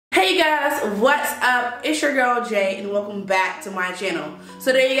guys, what's up? It's your girl Jay and welcome back to my channel.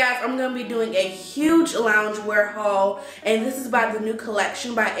 So today, you guys, I'm going to be doing a huge loungewear haul, and this is about the new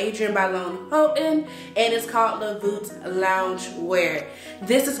collection by Adrienne Bailon and it's called VOUITE Loungewear.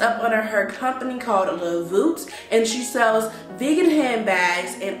 This is up under her company called VOUITE, and she sells vegan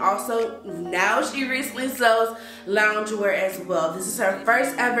handbags, and also now she recently sells loungewear as well. This is her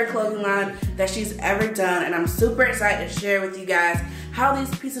first ever clothing line that she's ever done, and I'm super excited to share with you guys how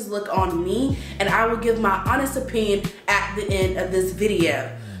these pieces look on me, and I will give my honest opinion at the end of this video.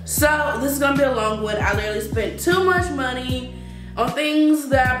 So this is gonna be a long one. I literally spent too much money on things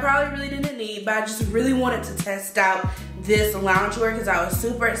that I probably really didn't need, but I just really wanted to test out this loungewear because I was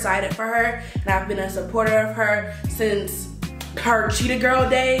super excited for her, and I've been a supporter of her since her Cheetah Girl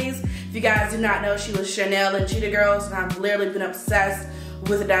days. If you guys do not know, she was Chanel in Cheetah Girls, and I've literally been obsessed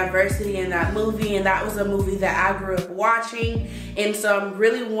with the diversity in that movie, and that was a movie that I grew up watching, and so I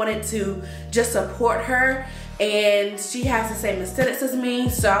really wanted to just support her, and she has the same aesthetics as me,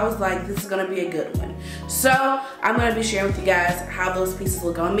 so I was like, this is gonna be a good one. So I'm gonna be sharing with you guys how those pieces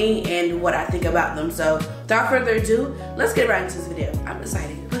look on me and what I think about them. So without further ado, let's get right into this video. I'm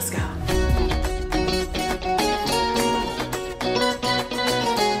excited. Let's go.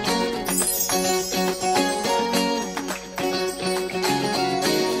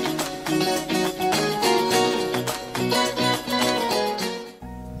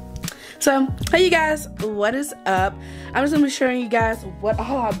 So, hey you guys, what is up? I'm just gonna be showing you guys what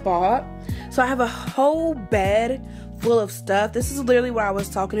all I bought. So I have a whole bed full of stuff. This is literally what I was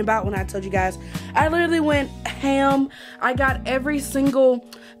talking about when I told you guys I literally went ham. I got every single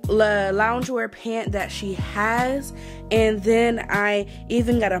loungewear pant that she has, and then I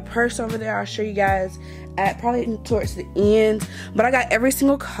even got a purse over there. I'll show you guys at probably towards the end, but I got every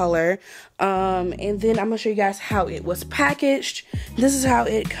single color, and then I'm gonna show you guys how it was packaged. This is how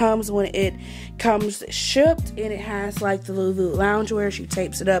it comes when it comes shipped, and it has like the little VOUITE loungewear. She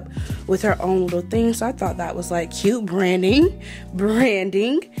tapes it up with her own little thing, so I thought that was like cute branding.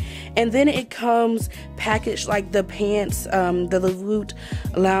 And then it comes packaged like the pants, the VOUITE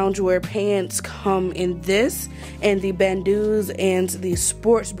loungewear pants come in this, and the bandeaus and the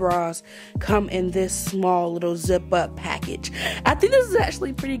sports bras come in this small little zip up package. I think this is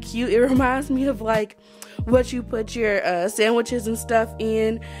actually pretty cute. It reminds me of like what you put your sandwiches and stuff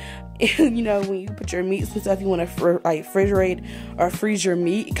in. You know, when you put your meats and stuff, you want to like refrigerate or freeze your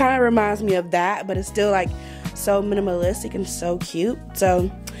meat. It kind of reminds me of that, but it's still like so minimalistic and so cute.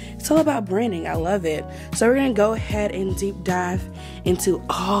 So it's all about branding. I love it. So we're gonna go ahead and deep dive into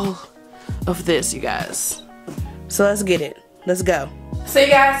all of this, you guys. So let's get it. Let's go. So you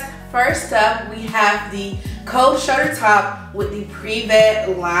guys, first up we have the cold shoulder top with the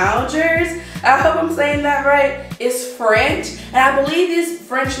Privet loungers. I hope I'm saying that right. It's French, and I believe this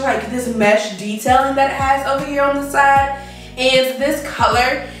French, like this mesh detailing that it has over here on the side, is this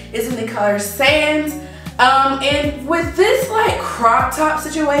color is in the color Sands. And with this like crop top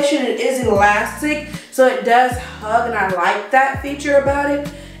situation, it is elastic, so it does hug, and I like that feature about it.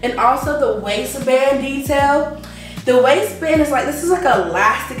 And also the waistband detail. The waistband is like, this is like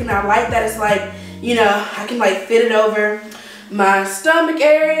elastic, and I like that it's like, you know, I can like fit it over my stomach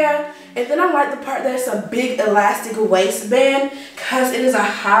area. And then I like the part that it's a big elastic waistband because it is a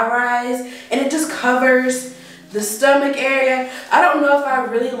high rise and it just covers the stomach area. I don't know if I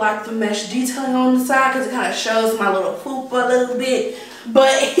really like the mesh detailing on the side because it kind of shows my little poop a little bit,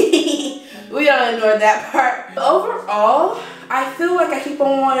 but we don't ignore that part. Overall, I feel like I keep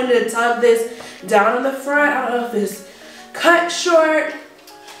on wanting to tug this down in the front. I don't know if it's cut short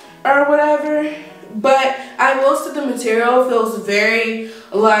or whatever, but I will say the material feels very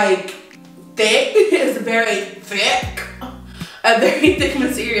like thick. It's very thick, a very thick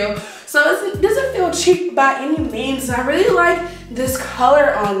material. So it doesn't feel cheap by any means. I really like this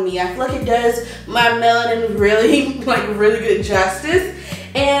color on me. I feel like it does my melanin really good justice.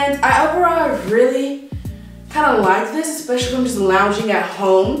 And I really kind of like this, especially when I'm just lounging at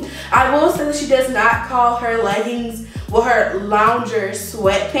home. I will say that she does not call her leggings, well, her lounger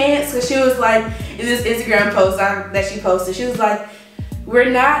sweatpants, because she was like, in this Instagram post that she posted, she was like,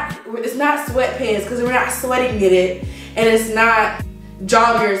 it's not sweatpants because we're not sweating in it, and it's not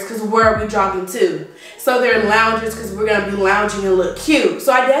joggers because where are we jogging to? So they're loungers because we're gonna be lounging and look cute.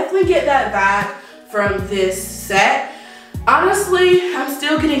 So I definitely get that vibe from this set. Honestly, I'm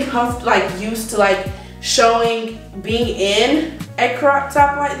still getting used to like showing, being in a crop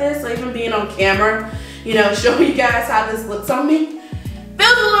top like this, or even being on camera, you know, showing you guys how this looks on me.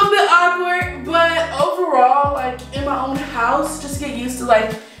 Feels a little bit awkward, but overall, like in my own house, just get used to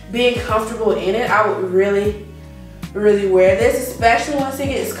like being comfortable in it. I would really really wear this, especially once it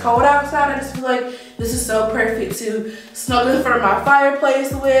gets cold outside. I just feel like this is so perfect to snuggle in front of my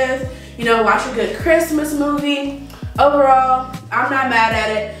fireplace with, you know, watch a good Christmas movie. Overall, I'm not mad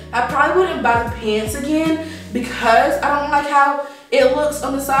at it. I probably wouldn't buy the pants again because I don't like how it looks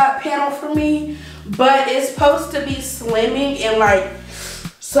on the side panel for me, but it's supposed to be slimming and like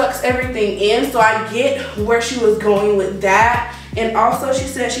sucks everything in, so I get where she was going with that. And also she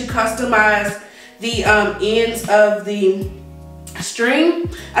said she customized the ends of the string.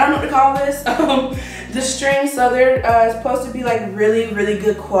 I don't know what to call this. The string, so they're supposed to be like really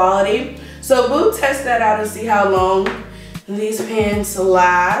good quality. So we'll test that out and see how long these pants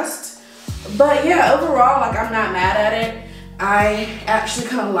last. But yeah, overall, like, I'm not mad at it. I actually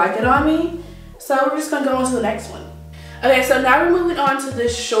kind of like it on me. So we're just gonna go on to the next one. Okay, so now we're moving on to the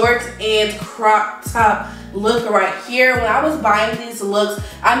shorts and crop top look right here. When I was buying these looks,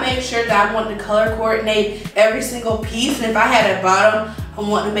 I made sure that I wanted to color coordinate every single piece. And if I had a bottom, I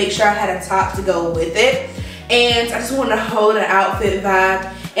wanted to make sure I had a top to go with it. And I just wanted to hold an outfit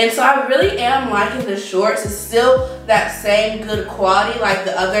vibe. And so I really am liking the shorts. It's still that same good quality like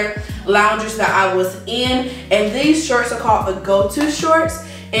the other loungers that I was in. And these shorts are called the go-to shorts.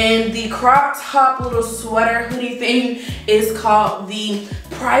 And the crop top little sweater hoodie thing is called the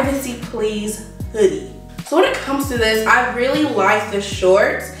Privacy Please hoodie. So when it comes to this, I really like the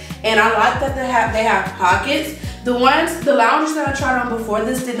shorts. And I like that they have pockets. The loungers that I tried on before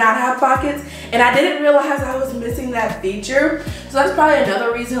this did not have pockets, and I didn't realize I was missing that feature. So that's probably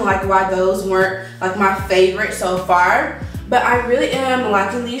another reason like why those weren't like my favorite so far. But I really am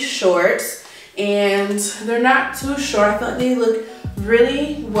liking these shorts, and they're not too short. I feel like they look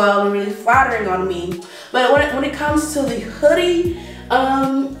really well and really flattering on me. But when it comes to the hoodie,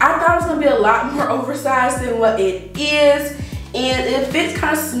 I thought it was gonna be a lot more oversized than what it is, and it fits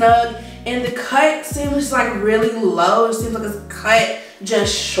kind of snug. And the cut seems like really low. It seems like it's cut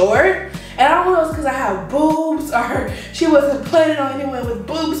just short. And I don't know if it's because I have boobs or she wasn't planning on anyone with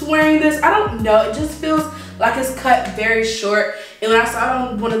boobs wearing this. I don't know. It just feels like it's cut very short. And when I saw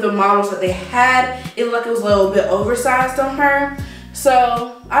it on one of the models that they had, it looked like it was a little bit oversized on her.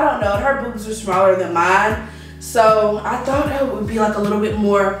 So I don't know. Her boobs are smaller than mine. So I thought it would be like a little bit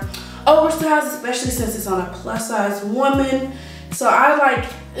more oversized, especially since it's on a plus size woman. So I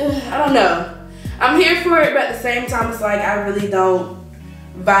don't know. I'm here for it, but at the same time, it's like I really don't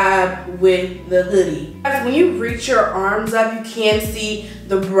vibe with the hoodie. When you reach your arms up, you can see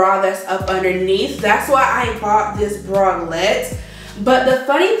the bra that's up underneath. That's why I bought this bralette. But the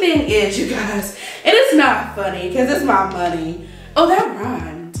funny thing is, you guys, and it's not funny because it's my money. Oh, that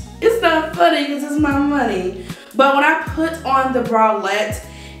rhymed. It's not funny because it's my money. But when I put on the bralette,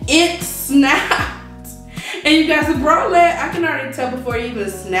 it snapped. And you guys, the bralette, I can already tell before it even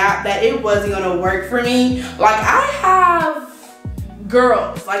snapped that it wasn't gonna work for me. Like, I have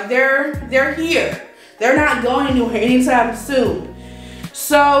girls, like they're here. They're not going anywhere anytime soon.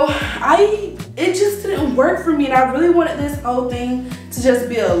 So it just didn't work for me, and I really wanted this whole thing to just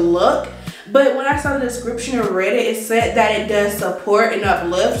be a look. But when I saw the description and read it, it said that it does support and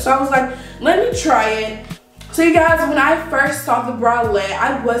uplift. So I was like, let me try it. So you guys, when I first saw the bralette,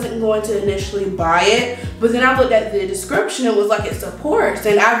 I wasn't going to initially buy it, but then I looked at the description, it was like it supports,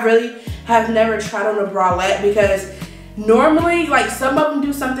 and I really have never tried on a bralette because normally, like, some of them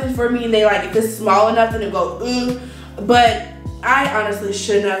do something for me and they like, if it's small enough then it go, but I honestly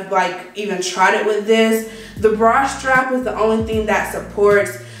shouldn't have like even tried it with this. The bra strap is the only thing that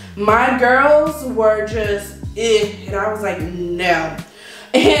supports. My girls were just, and I was like, no.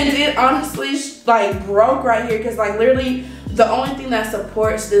 And it honestly like broke right here because like literally the only thing that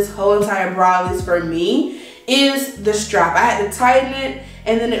supports this whole entire bra, at least for me, is the strap. I had to tighten it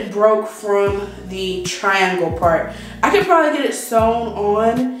and then it broke from the triangle part. I could probably get it sewn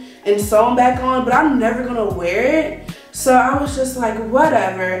on and sewn back on, but I'm never gonna wear it. So I was just like,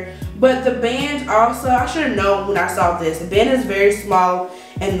 whatever. But the band also, I should have known when I saw this. The band is very small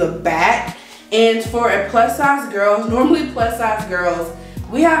in the back. And for a plus size girl, normally plus size girls,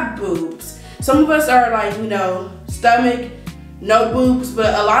 we have boobs. Some of us are like, you know, stomach, no boobs,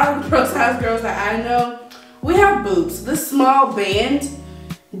 but a lot of the plus size girls that I know, we have boobs. This small band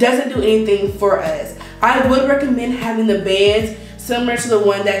doesn't do anything for us. I would recommend having the bands similar to the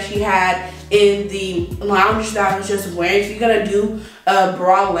one that she had in the lounge that I was just wearing. If you're gonna do a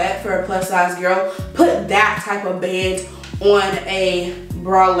bralette for a plus size girl, put that type of band on a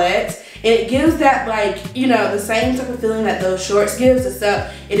bralette. And it gives that, like, you know, the same type of feeling that those shorts gives,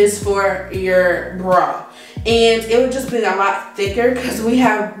 except it is for your bra. And it would just be a lot thicker because we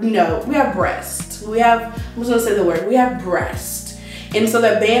have, you know, we have breast. I'm just gonna say the word, we have breast. And so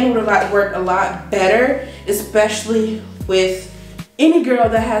that band would have worked a lot better, especially with any girl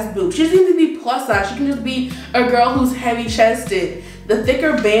that has boobs. She doesn't even be plus size. She can just be a girl who's heavy chested. The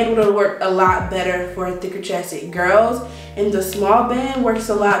thicker band would have worked a lot better for thicker chested girls, and the small band works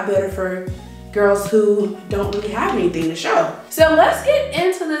a lot better for girls who don't really have anything to show. So let's get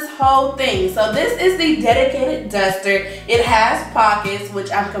into this whole thing. So this is the dedicated duster. It has pockets, which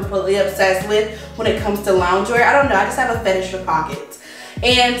I'm completely obsessed with when it comes to loungewear. I don't know, I just have a fetish for pockets.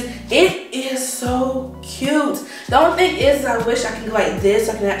 And it is so cute. The only thing is I wish I could go like this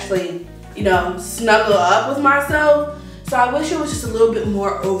so I can actually, you know, snuggle up with myself. So I wish it was just a little bit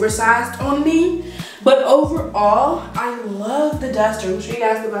more oversized on me. But overall, I love the duster. I'm show you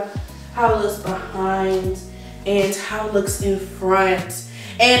guys about how it looks behind and how it looks in front.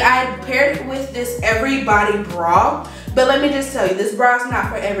 And I paired it with this everybody bra. But let me just tell you, this bra is not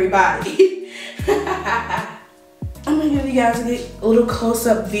for everybody. I'm gonna give you guys a little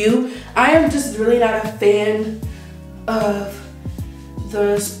close-up view. I am just really not a fan of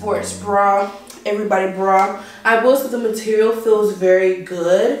the sports bra, everybody bra. I will say the material feels very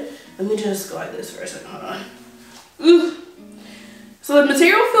good. Let me just go like this for a second, hold on. Ooh. So the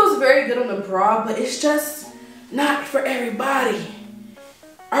material feels very good on the bra, but it's just not for everybody.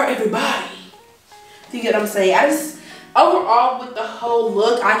 Or everybody. Do you get what I'm saying? Overall with the whole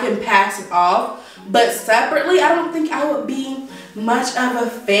look, I can pass it off. But separately, I don't think I would be much of a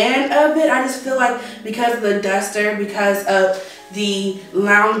fan of it. I just feel like because of the duster, because of the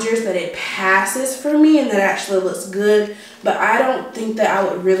loungers, that it passes for me and that it actually looks good. But I don't think that I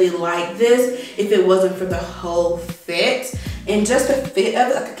would really like this if it wasn't for the whole fit. And just the fit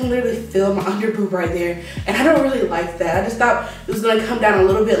of it, I can literally feel my underboob right there. And I don't really like that. I just thought it was gonna come down a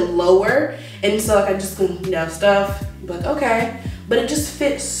little bit lower. And so like I just, you know, stuff, but okay. But it just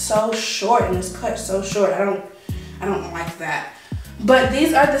fits so short and it's cut so short. I don't like that. But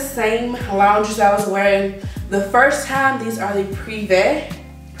these are the same loungers I was wearing the first time. These are the Privé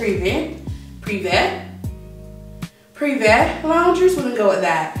loungers. We're gonna go with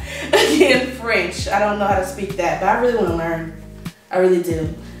that. Again, French. I don't know how to speak that, but I really want to learn. I really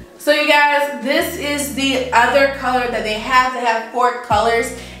do. So you guys, this is the other color that they have. They have 4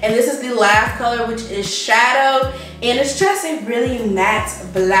 colors, and this is the last color, which is Shadow, and it's just a really matte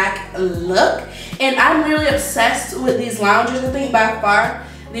black look. And I'm really obsessed with these loungers. I think by far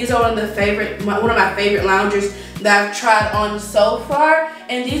these are one of my favorite loungers that I've tried on so far.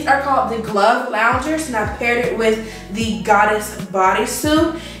 And these are called the Glove Loungers, and I paired it with the Goddess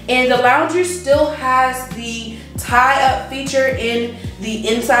bodysuit. And the lounger still has the tie-up feature in the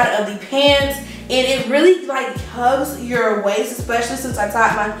inside of the pants, and it really like hugs your waist, especially since I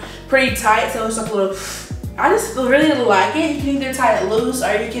tied mine pretty tight, so it's like a little, I just really like it. You can either tie it loose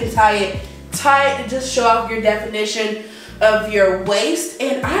or you can tie it tight to just show off your definition of your waist.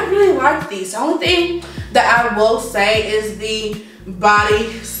 And I really like these. The only thing that I will say is the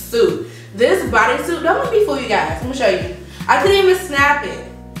bodysuit. This bodysuit, don't let me fool you guys. Let me show you. I couldn't even snap it.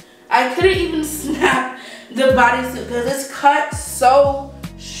 I couldn't even snap the bodysuit because it's cut so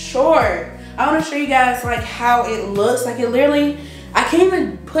short. I want to show you guys like how it looks. Like it literally, I can't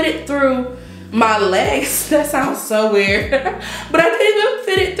even put it through my legs. That sounds so weird. But I couldn't even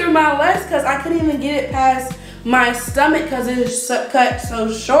fit it through my legs because I couldn't even get it past my stomach because it is cut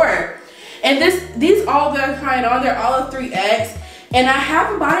so short. And these all that I'm trying on, they're all a 3X. And I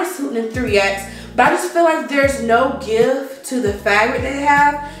have a bodysuit in 3X, but I just feel like there's no give to the fabric they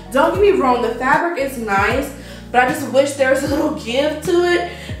have. Don't get me wrong, the fabric is nice, but I just wish there was a little give to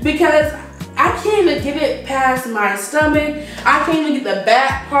it because I can't even get it past my stomach. I can't even get the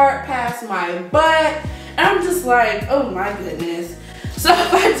back part past my butt. And I'm just like, oh my goodness. So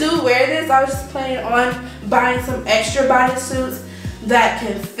if I do wear this, I was just planning on buying some extra bodysuits that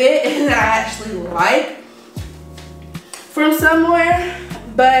can fit and that I actually like from somewhere.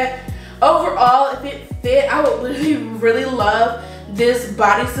 But overall, if it fit, I would really love this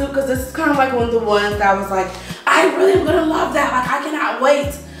bodysuit because this is kind of like one of the ones that I was like, I really am gonna love that. Like I cannot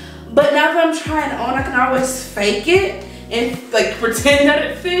wait. But now that I'm trying it on, I can always fake it and like pretend that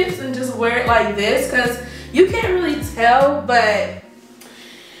it fits and just wear it like this because you can't really tell, but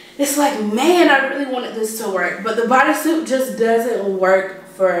it's like, man, I really wanted this to work, but the bodysuit just doesn't work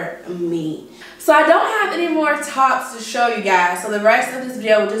for me. So I don't have any more tops to show you guys. So the rest of this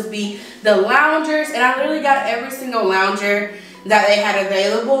video will just be the loungers, and I literally got every single lounger that they had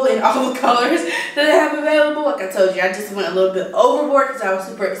available in all the colors that they have available. Like I told you, I just went a little bit overboard because I was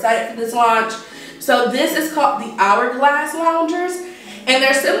super excited for this launch. So this is called the Hourglass Loungers, and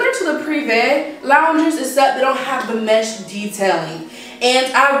they're similar to the Privé Loungers except they don't have the mesh detailing.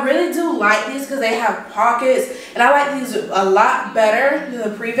 And I really do like these because they have pockets, and I like these a lot better than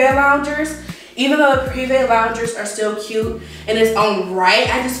the Privé loungers. Even though the Privé loungers are still cute in its own right,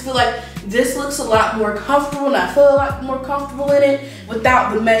 I just feel like this looks a lot more comfortable, and I feel a lot more comfortable in it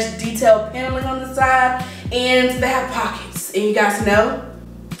without the mesh detail paneling on the side. And they have pockets, and you guys know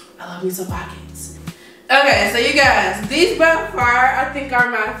I love me some pockets. Okay, so you guys, these by far I think are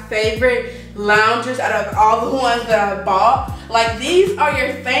my favorite loungers out of all the ones that I bought. Like, these are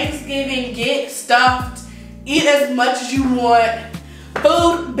your Thanksgiving get stuffed, eat as much as you want,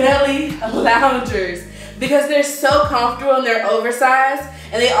 food belly loungers, because they're so comfortable and they're oversized,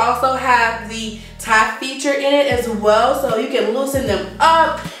 and they also have the tie feature in it as well, so you can loosen them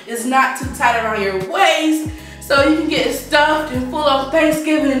up. It's not too tight around your waist, so you can get stuffed and full on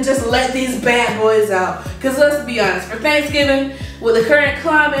Thanksgiving and just let these bad boys out. Because let's be honest, for Thanksgiving, with the current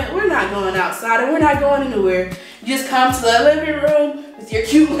climate, we're not going outside and we're not going anywhere. You just come to the living room with your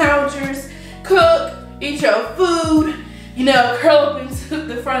cute loungers, cook, eat your food, you know, curl up into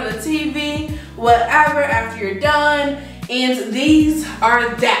the front of the TV, whatever, after you're done. And these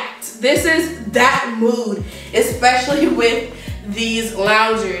are that. This is that mood, especially with these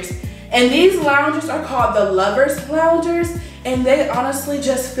loungers. And these loungers are called the Lovers Loungers, and they honestly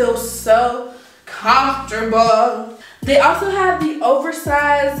just feel so comfortable. They also have the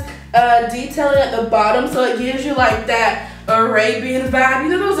oversized detailing at the bottom, so it gives you like that Arabian vibe. You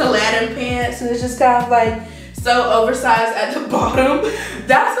know those Aladdin pants, and it's just kind of like so oversized at the bottom.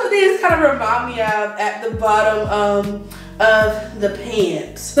 That's what these kind of remind me of at the bottom of the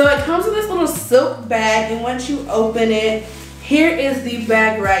pants. So it comes with this little silk bag, and once you open it, here is the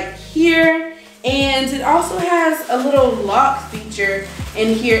bag right here, and it also has a little lock feature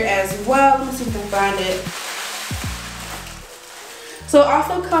in here as well. Let me see if I can find it. So it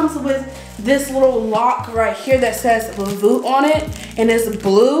also comes with this little lock right here that says VOUTE on it, and it's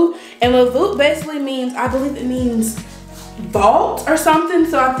blue. And VOUTE basically means, I believe it means vault or something.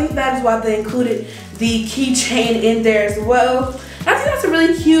 So I think that is why they included the keychain in there as well. I think that's a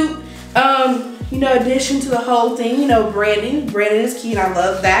really cute, you know, addition to the whole thing. You know, branding. Branding is key, and I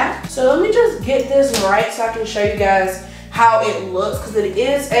love that. So let me just get this right so I can show you guys how it looks, because it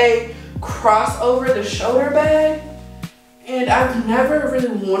is a crossover the shoulder bag. And I've never really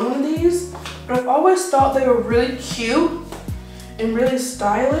worn one of these, but I've always thought they were really cute and really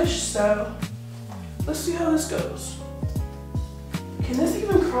stylish. So let's see how this goes. Can this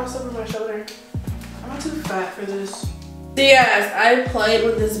even cross over my shoulder? I'm not too fat for this. So yes, I played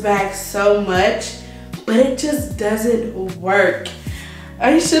with this bag so much, but it just doesn't work.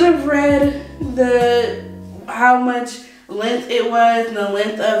 I should have read how much length it was and the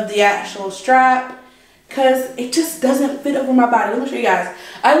length of the actual strap, because it just doesn't fit over my body. Let me show you guys.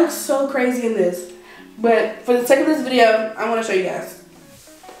 I look so crazy in this, but for the sake of this video, I want to show you guys.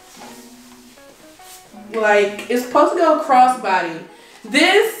 Like, it's supposed to go crossbody.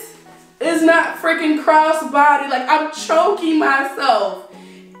 This is not freaking crossbody. Like, I'm choking myself.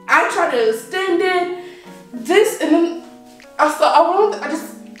 I tried to extend it. This, and then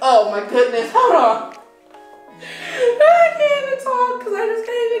oh my goodness, hold on. I can't even talk because I just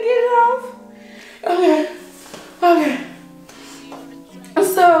can't even get it off. Okay.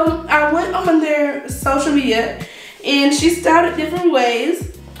 So I went on their social media, and she styled it different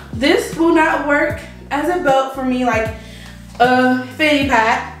ways. This will not work as a belt for me, like a fanny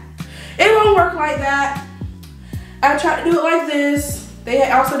pack. It won't work like that. I tried to do it like this. They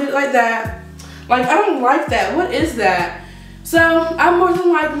also did it like that. Like, I don't like that. What is that? So I more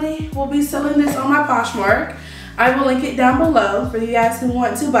than likely will be selling this on my Poshmark. I will link it down below for you guys who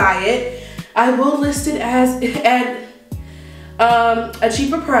want to buy it. I will list it as at a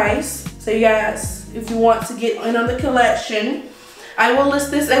cheaper price. So you guys, if you want to get in on the collection, I will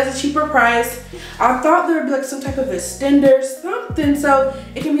list this as a cheaper price. I thought there would be like some type of extender, something, so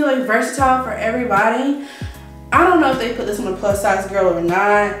it can be like versatile for everybody. I don't know if they put this on a plus size girl or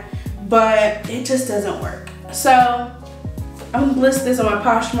not, but it just doesn't work. So I'm gonna list this on my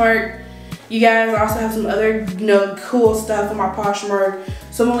Poshmark. You guys also have some other, you know, cool stuff on my Poshmark,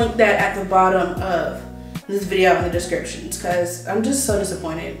 so I'm gonna link that at the bottom of this video in the descriptions, because I'm just so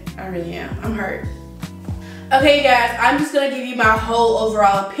disappointed. I really am. I'm hurt. Okay, you guys, I'm just gonna give you my whole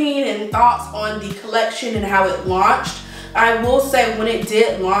overall opinion and thoughts on the collection and how it launched. I will say, when it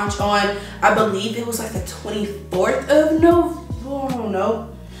did launch on, I believe it was like the 24th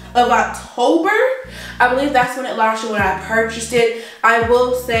of October. I believe that's when it launched and when I purchased it. I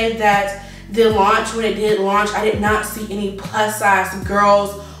will say that the launch, when it did launch, I did not see any plus size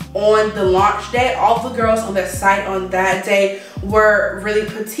girls on the launch day. All the girls on the site on that day were really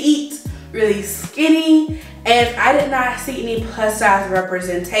petite really skinny, and I did not see any plus size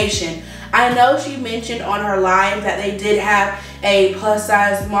representation. I know she mentioned on her live that they did have a plus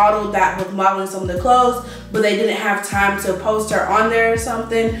size model that was modeling some of the clothes, but they didn't have time to post her on there or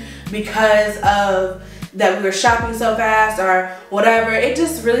something because of that we were shopping so fast or whatever. It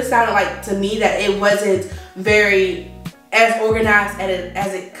just really sounded like to me that it wasn't very as organized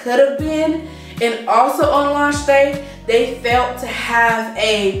as it could have been. And also on launch day, they failed to have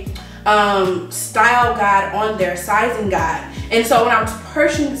a style guide on their sizing guide. And so when I was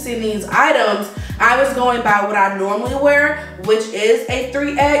purchasing these items, I was going by what I normally wear, which is a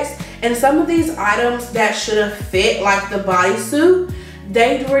 3X. And some of these items that should have fit, like the bodysuit,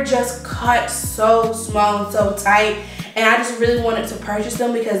 they were just cut so small and so tight. And I just really wanted to purchase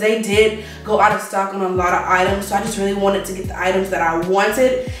them because they did go out of stock on a lot of items. So I just really wanted to get the items that I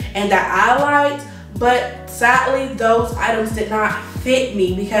wanted and that I liked. But sadly, those items did not fit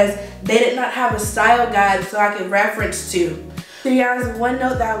me because they did not have a style guide so I could reference to. So you guys, one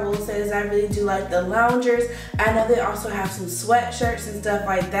note that I will say is I really do like the loungers. I know they also have some sweatshirts and stuff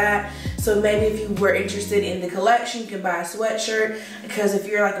like that. So maybe if you were interested in the collection, you can buy a sweatshirt. Because if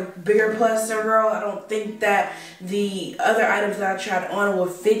you're like a bigger plus girl, I don't think that the other items that I tried on will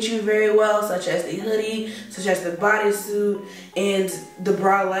fit you very well, such as the hoodie, such as the bodysuit, and the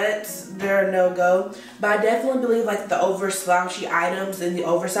bralettes. They're a no-go. But I definitely believe like the over slouchy items and the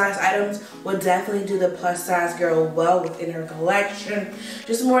oversized items will definitely do the plus size girl well within her collection.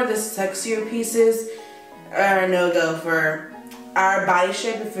 Just more of the sexier pieces are a no-go for our body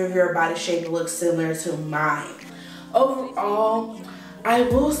shape if your body shape looks similar to mine. Overall, I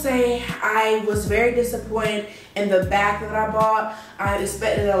will say I was very disappointed in the bag that I bought. I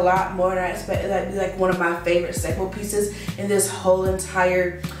expected a lot more, and I expected that to be like one of my favorite staple pieces in this whole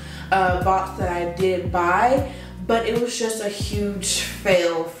entire box that I did buy, but it was just a huge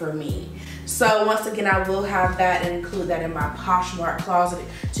fail for me. So once again, I will have that and include that in my Poshmark closet,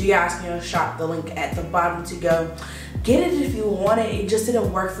 so you guys can shop the link at the bottom to go get it if you want it. It just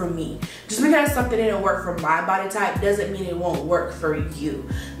didn't work for me. Just because something didn't work for my body type doesn't mean it won't work for you.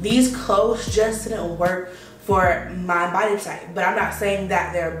 These clothes just didn't work for my body type, but I'm not saying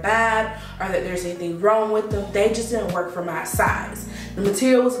that they're bad or that there's anything wrong with them. They just didn't work for my size. The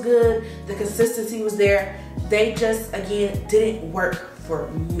material was good, the consistency was there. They just, again, didn't work for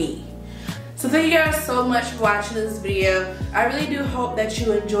me. So thank you guys so much for watching this video. I really do hope that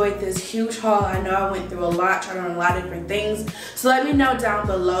you enjoyed this huge haul. I know I went through a lot, trying on a lot of different things. So let me know down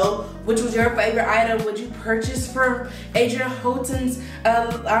below which was your favorite item. Would you purchase from Adrienne Bailon's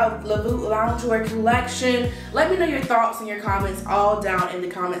VOUTE Loungewear collection? Let me know your thoughts and your comments all down in the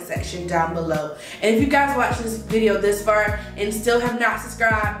comment section down below. And if you guys watched this video this far and still have not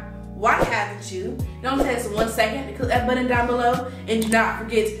subscribed, why haven't you? You know what I'm saying? It's 1 second to click that button down below, and do not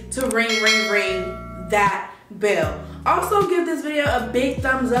forget to ring that bell. Also, give this video a big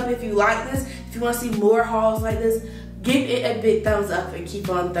thumbs up if you like this. If you want to see more hauls like this, give it a big thumbs up and keep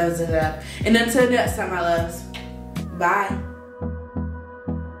on thumbsing it up. And until next time, my loves, bye.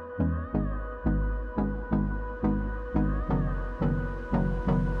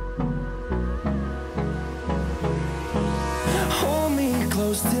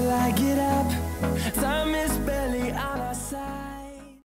 Till I get up, time is barely on